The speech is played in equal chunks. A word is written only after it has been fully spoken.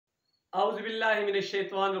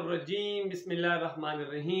Auzubillahiminash-shaytanir-rajim.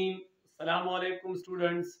 Bismillahir-rahmanir-rahim. Assalamu alaikum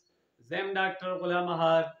students. Zem Dr. Ghulam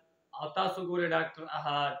Ahad. Atasu Gure Dr.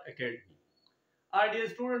 Ahad Academy. Our dear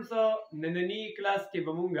students, Nanani class ke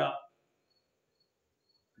bamunga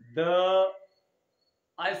the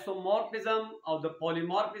isomorphism of the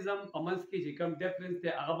polymorphism pamans ki jikam difference te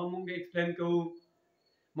aga bamunga explain kahu.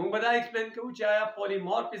 Mung bada explain kahu chaya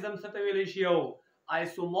polymorphism satawili shi au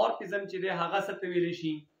isomorphism chide haga satawili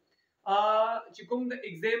shi. چې کوم د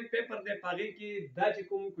ایگزام پیپر دی پاغي کې دا چې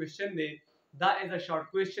کوم کوېشن دی دا از ا شارټ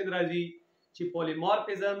کوېشن راځي چې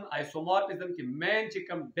پولیمورفیزم آیسومورفیزم کې مین چې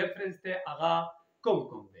کوم ډیفرنس دی هغه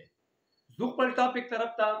کوم دی زو خپل ټاپک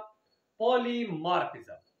طرف ته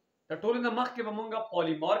پولیمورفیزم د ټولو نه مخکې به مونږه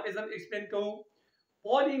پولیمورفیزم ایکسپلین کوو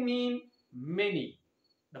پولی مین مینی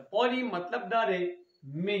د پولی مطلب دا دی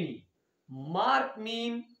مینی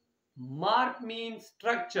مارک مین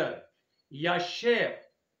سټرکچر یا شیپ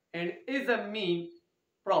and is a mean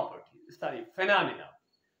property phenomena.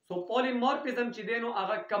 So polymorphism چې دینو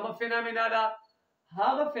هغه کوم phenomena ده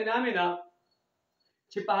هغه phenomena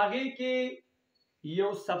چې په هغه کې یو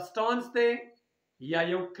substance دی یا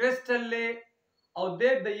یو crystal دی او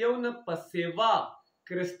د یو نه په سیوا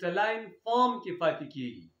crystalline form کې پاتې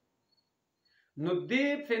کیږي نو دې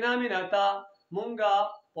phenomena ته مونږه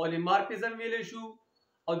polymorphism ویل شو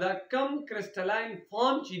او دا کم crystalline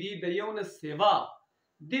form چې دی د یو نه سیوا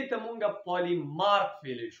دې ته مونږه پولیمارف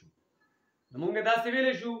ویلی شو نو مونږه داسې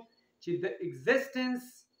ویلی شو چې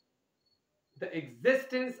the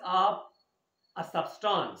existence of a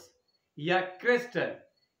substance یا crystal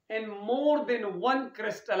in more than one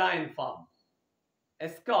crystalline form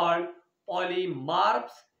is called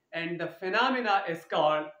polymorphs and the phenomena is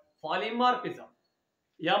called polymorphism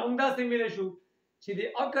یا مونږ داسې ویلی شو چې the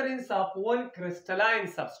occurrence of one crystalline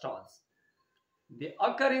substance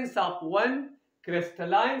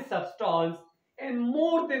crystalline substance in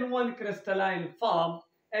more than one crystalline form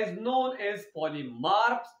is known as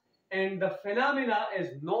polymorphs and the phenomena is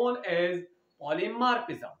known as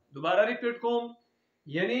polymorphism. دوباره repeat کوم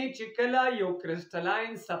یعنی چې کله یو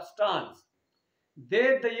crystalline substance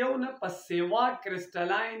د یو نه په سیوا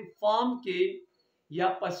crystalline form کې یا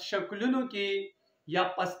په شکلونو کې یا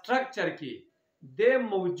په structure کې د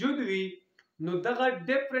موجود وي نو دغه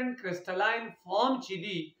different crystalline form چې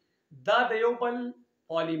دي دا د یو بل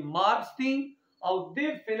پولیمارفس دي او د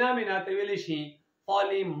فینامنا ته ویل شي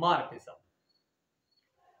پولیمورفیزم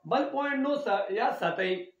بل پوینټ نو یا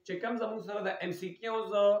ساتي چې کوم زموږ سره د ام سی کیوز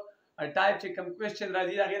ټایپ چې کوم کوېسچن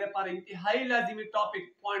راځي هغه لپاره انتهایی لازمي ټاپک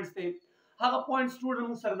پوینټس دي هغه پوینټ سټوډنټ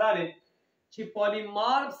موږ سره دار چې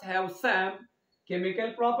پولیمورفس هاف سم chemical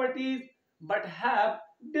properties but have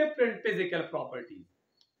different physical properties.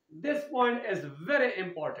 This point is very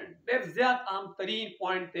important. ډېر زیات عام ترین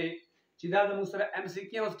پوینټ دی چې دا زموږ سره ام سی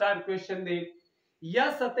کیو ټایپ کوېشن دی یا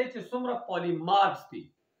ساتي چې څومره پولیمارفس دي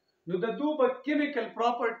نو د دوی به کیمیکل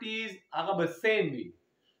پراپرټیز هغه به سیم وي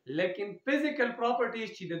لیکن فزیکل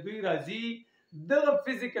پراپرټیز چې د دوی راځي دغه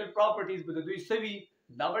فزیکل پراپرټیز به د دوی سوي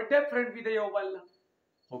دا به ډیفرنٹ وي د یو بل نه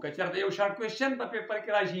خو که چېرته یو شارټ کوېشن په پیپر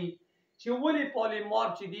کې راشي چې ولې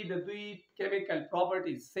پولیمورف چې دي د دوی کیمیکل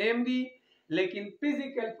پراپرټیز سیم دي لیکن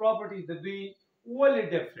فزیکل پراپرټیز د دوی ولې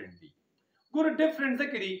ډیفرنٹ دي ګوره ډیفرنٹ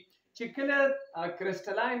ځکه دي چې کله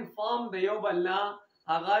کرسټلاین فارم د یو بل نه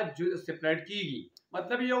هغه سپریټ کیږي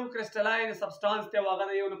مطلب یو کرسټلاین سبسټانس ته هغه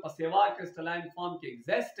د یو په سیوا کرسټلاین فارم کې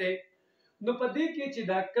ایگزیسټ دی نو په دې کې چې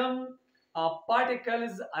دا کم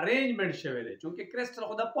پارټیکلز ارینجمنٹ شوی دی چې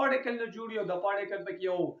کرسټل خو د پارټیکل نه جوړي او د پارټیکل پکې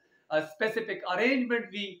یو سپیسیفیک ارینجمنٹ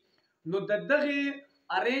وي نو د دغه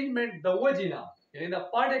ارینجمنٹ د وجنه یعنی د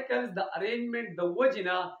پارټیکلز د ارینجمنٹ د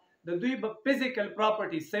وجنه د دوی په فزیکل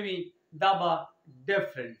پراپرټي سوي دا به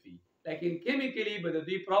ډیفرنٹ وي لیکن کیمیکلی به د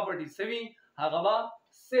دوی پراپرټي سوي هغه به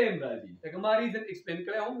سیم راځي لکه ما ریزن ایکسپلین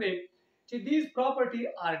کړی هم دی چې دیز پراپرټي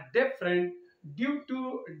آر ډیفرنٹ ډیو ټو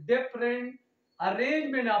ډیفرنٹ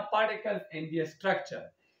ارینجمنٹ اف پارټیکلز ان دی سټرکچر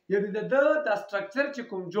یعنی د سټرکچر چې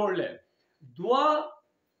کوم جوړل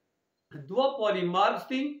دوا پولیمارفس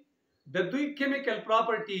دي د دوی کیمیکل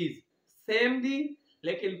پراپرټیز سیم دي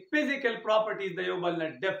لیکن فزیکل پراپرټیز د یو بل نه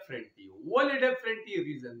ډیفرنٹ دي ولې ډیفرنٹ دي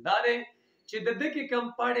ریزن دا دی چې د دې کې کم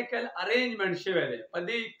پارټیکل ارینجمنٹ شوی دی په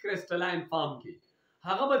دې کرسټلاین فارم کې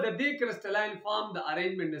هغه به د دې کرسټلاین فارم د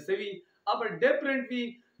ارینجمنٹ نه سوي اب ډیفرنٹ وي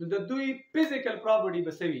نو د دوی فزیکل پراپرټي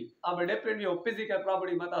به سوي اب ډیفرنٹ یو فزیکل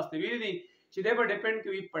پراپرټي ماته است ویلي دي چې دا به ډیپند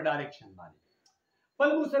کوي په ډایرکشن باندې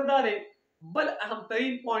بل مسردار بل اهم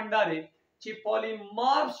ترین پوینټ دا دی چې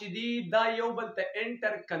پولیمورف شدي دا یو بل ته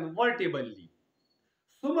انټر کنورټیبل دي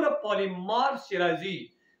څومره پولیمورف چې راځي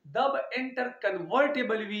دا به انټر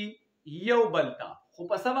کنورټیبل وي یو بل ته خو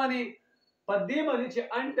په سبانه په دې باندې چې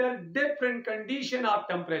under different condition of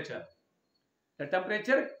temperature د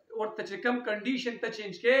ټمپریچر ورته چې کوم کنډیشن ته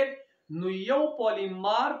چینج کې نو یو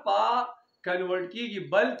پولیمر په کنورټ کیږي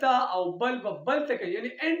بل ته او بل په بل ته کوي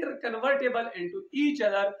یعنی انټر کنورټیبل انټو ایچ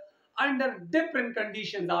ادر under different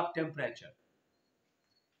conditions of temperature.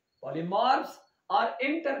 Polymorphs are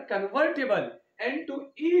interconvertible into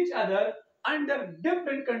each other under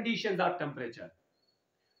different conditions of temperature.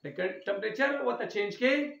 The temperature what change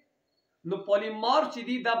ke no polymorph chi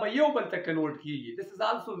di da ba yau bal ta convert kiyegi. This is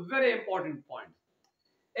also very important point.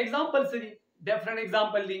 Example se different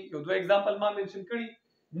example li yo do example ma mention kari.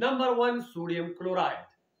 Number 1 sodium chloride.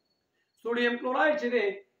 Sodium chloride chi de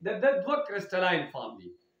the dva crystalline form di.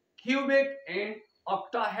 Cubic and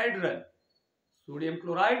octahedral. Sodium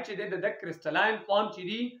chloride چې د crystalline form چې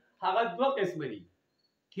دي هغه دوه قسم دي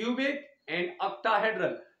cubic and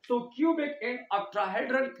octahedral. So cubic and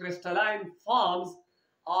octahedral crystalline forms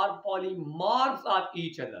are polymorphs of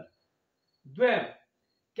each other. دویم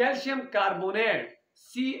calcium carbonate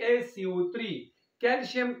CaCO3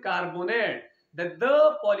 calcium carbonate the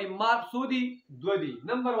polymorphs دي دوه دي.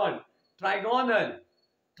 Number 1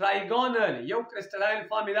 trigonal یو crystalline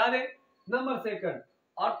form ده. Number 2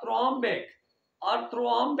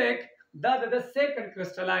 orthorhombic دا د second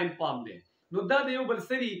crystalline form ده. نو دا د یو بل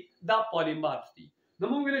سری دا polymorphs دي. نو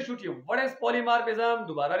موږ ویل شو چې what is polymorphism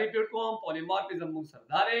دوباره ریپیټ کوم polymorphism موږ سره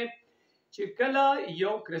دا دی چې کله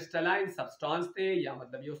یو crystalline substance ته یا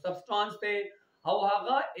مطلب یو substance ته او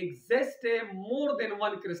هغه exist more than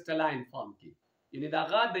one crystalline form کې یعنی دا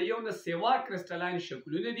هغه د یو نه سیوا crystalline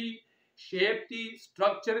شکلونه دي شیپ دي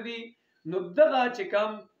سټرکچر دي نو دغه چې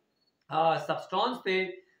کوم سبسټانس ته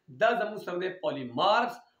دا زموږ سره د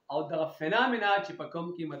پولیمارفز او دغه فینامنا چې په کوم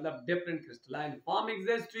کې مطلب ډیفرنٹ کرسټلاین فارم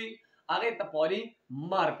ایگزیسټ وي هغه ته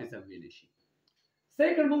پولیمارفزم ویل شي.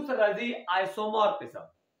 سیکنډ موږ سره راځي آیسومورفزم.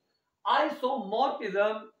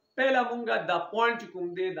 آیسومورفزم پہلا مونږه دا پوینټ کوم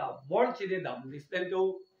دی دا ورډ چې دی دا موږ سپیل کوو.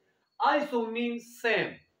 آیسو مین سیم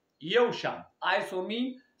یو شان آیسو مین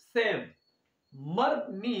سیم مرد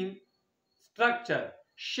مین structure,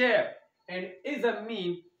 shape and ism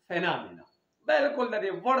mean phenomena. بالکل د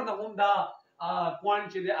دې ورډ نه هم دا پوینټ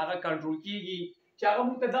چې دی هغه کنټرول کیږي چې هغه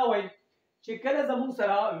موږ ته دا وایي چې کله زموږ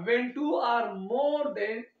سره when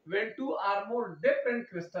two are more different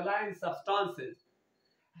crystalline substances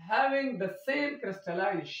having the same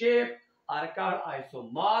crystalline shape are called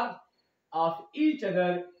isomorphs of each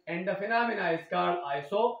other and the phenomena is called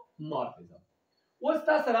isomorphism. اوس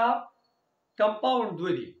تاسو سره compound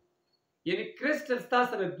دوه دي یعنی کرسټل تاسو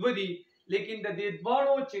سره دوه دي لیکن د دې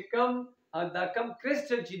دواړو چې کم دا کم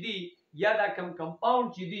کرسټل چې دي یا دا کم کمپاوند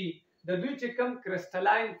چې دي د دوی چې کم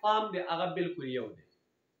کرسټلاین فارم دی هغه بالکل یو دی.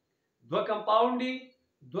 دوه کمپاوند دي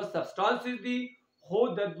دوه سبسټانسز دي خو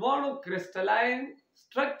د دواړو کرسټلاین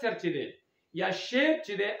سټرکچر چې دی یا شیپ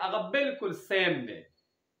چې دی هغه بالکل سیم دی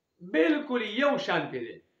بالکل یو شان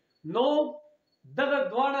دی. نو دغه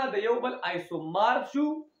دواړه د یو بل آیسومارف شو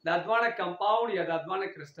دا دواړه کمپاوند یا دا دواړه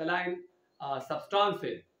کرسټلاین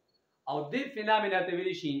substances او دې فینامنا ته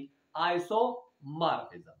ویل شي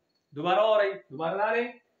isomorphism. دوباره راځي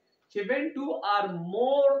چې when two are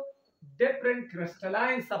more different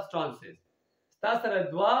crystalline substances تاسو سره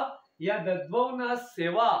دوا یا د دوه نه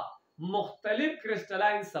سیوا مختلف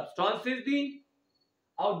crystalline substances دي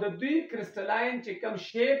او د دوی crystalline چې کوم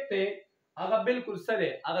شیپ ته هغه بالکل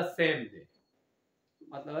سره هغه سیم دي.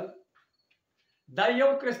 مطلب دا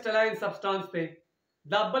یو crystalline substance ته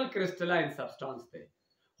دا بل کرسټلاین سبسټانس دی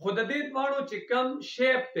خو د دې دواړو چې کم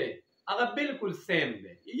شیپ دی هغه بالکل سیم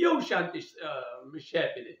دی یو شانتي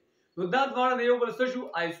شیپ دی. نو دا دواړه د یو بل څه شو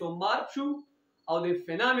آیسومارف شو او د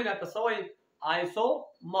فینامنا ته څه وایي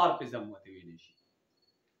آیسومورفزم ورته ویل شي.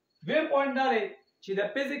 دویم پوینټ دا دی چې the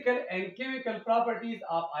physical and chemical properties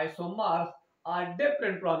of isomorphs are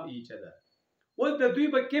different from each other. اوس د دوی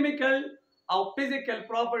په chemical او physical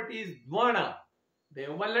properties دواړه د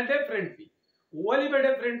یو بل نه ډیفرنٹ وي. ولی به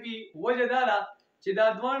ډیفرنٹ وي وجه دا ده چې دا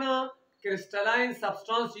دواړه کرسټلاین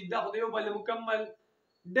سبسټانس چې دا خو یو بل مکمل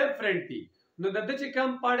ډیفرنٹ دي نو د دې چې کوم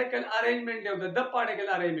پارټیکل ارینجمنت او د پارټیکل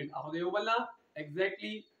ارینجمنت هغه یو بل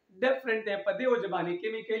ایگزیکټلی ډیفرنٹ دی په دې وجه باندې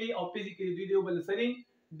کیمیکلی او فزیکلی دوی یو بل سره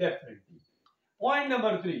ډیفرنٹ دي. پوینټ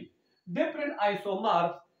نمبر 3 different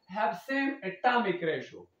isomorphs have same atomic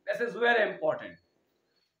ratio. This is very important.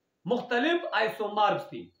 مختلف isomorphs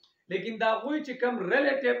دي لیکن دا غوی چې کوم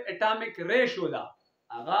ریلیټیو اټامیک ریشو دا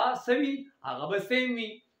هغه سوي هغه به سیم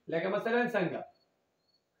وي. لکه مثلا څنګه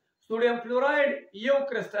سوډیم فلوراید یو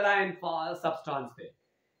کرسټلاین سبسټانس دی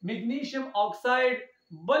میګنیشیم اکساید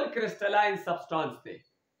بل کرسټلاین سبسټانس دی.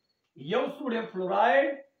 یو سوډیم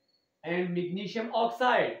فلوراید اینڈ میګنیشیم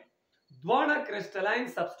اکساید دواړه کرسټلاین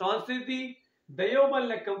سبسټانسز دي د یو بل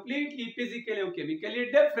نه کمپلیټلی فزیکلی او کیمیکلی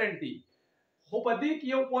ډیفرنٹ دي خو په دې کې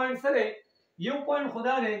یو پوینټ سره یو پوینټ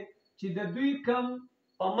خدا دی چې د دوی کم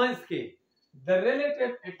په منځ کې د ریلیټیو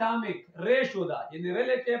اټامیک ریشو دا یعنی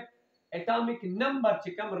ریلیټیو اټامیک نمبر چې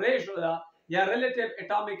کم ریشو دا یا ریلیټیو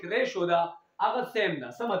اټامیک ریشو دا هغه سیم ده.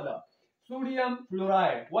 څه مطلب سوډیم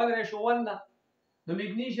فلورایډ 1:1 ده نو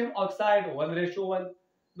میګنیشیم اکساید 1:1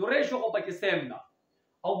 نو ریشو خو پکې سیم ده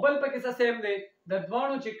او بل پکې څه سیم دی د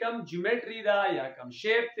دوانو چې کم جیومټري دا یا کم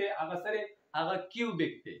شیپ ته هغه سره هغه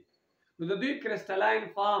کیوبیک دی نو د دوی کرسټلاین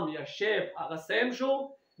فارم یا شیپ هغه سیم شو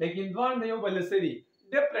لیکن دوان د یو بل سره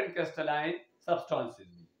ډیفرنٹ کرسټلاین سبسټانسز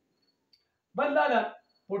دي. بل دا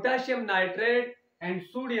پوټاشیم نایټریټ اینڈ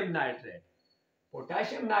سوډیم نایټریټ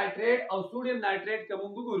پوټاشیم نایټریټ او سوډیم نایټریټ کوم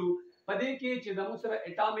وګورو پدې کې چې زموږ سره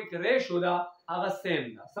اټامیک ریشو دا هغه سیم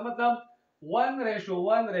ده. څه مطلب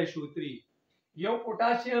 1:1:3 یو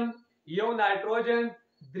پوټاشیم یو نایټروجن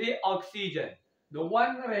 3 اکسیجن نو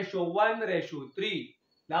 1:1:3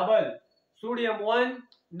 دبل سوډیم 1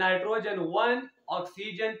 نایټروجن 1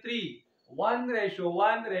 اکسیجن 3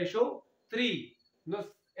 1:1:3 نو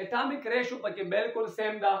اټامیک ریشو پکې بالکل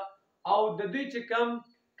سیم ده او د دوی چې کم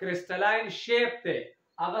کرسټلاین شیپ ته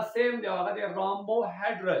هغه سیم دی هغه د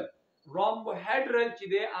رومبوهیډرل چې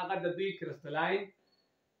دی هغه د دوی کرسټلاین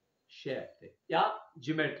شیپ ته یا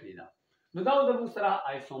جیومټري ده. نو دا زموږ سره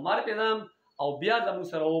آیسومارفیزم او بیا زموږ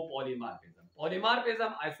سره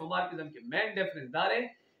پولیمارفیزم آیسومارفیزم کې مین ډیفرنس دا دی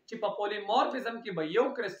چې په پولیمورفیزم کې به یو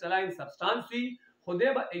کرسټلاین سبسټانس وي خو دی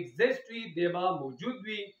به ایگزیسټ وي دی به موجود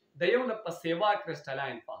وي د یو نه په سیوا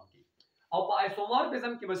کرسټلاین فارم کې او په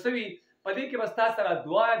آیسومورفیزم کې به څه وي په دې کې به ستا سره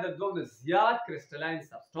دوه د دوه نه زیات کرسټلاین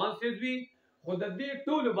سبسټانسز وي خو د دې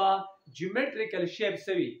ټولو به جیومټریکل شیپ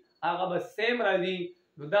څه وي هغه به سیم راځي.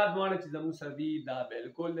 نو دا دوانه چې زموږ سره دي دا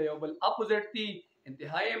بالکل د یو بل اپوزیټ دي.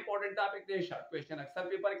 انتهایی امپورټنٹ ټاپک دی شارټ کوېسچن اکثر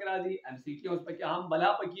پیپر کې راځي ایم سی کیوز پکې هم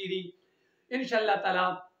بلا پکې دي ان شاء الله تعالی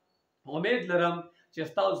امید لرم چې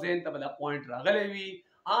تاسو ذهن ته بلا پوینټ راغلی وي.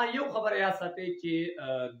 یو خبر یا ساتي چې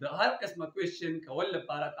د هر قسمه کوېسچن کول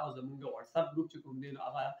لپاره تاسو زموږ واتس اپ ګروپ چې کوم دی نو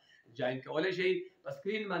هغه جوائن کولای شئ. په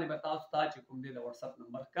سکرین باندې به تاسو ته چې کوم دی د واتس اپ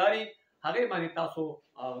نمبر ښکاري هغه باندې تاسو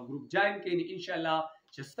ګروپ جوائن کړئ. ان شاء الله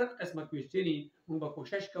چې ست قسمه کوېسچن موږ به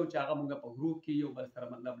کوشش کوو چې هغه موږ په ګروپ کې یو بل سره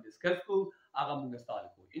مطلب ډسکس کوو هغه موږ سوال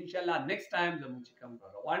کوو. ان شاء الله نیکسٹ ټایم زموږ چې کوم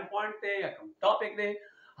روان پوینټ دی یا کوم ټاپک دی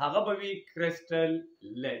هغه به وي کرسټل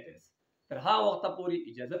لیټس. تر هغه وخته پورې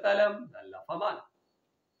اجازه تعلم الله فمان.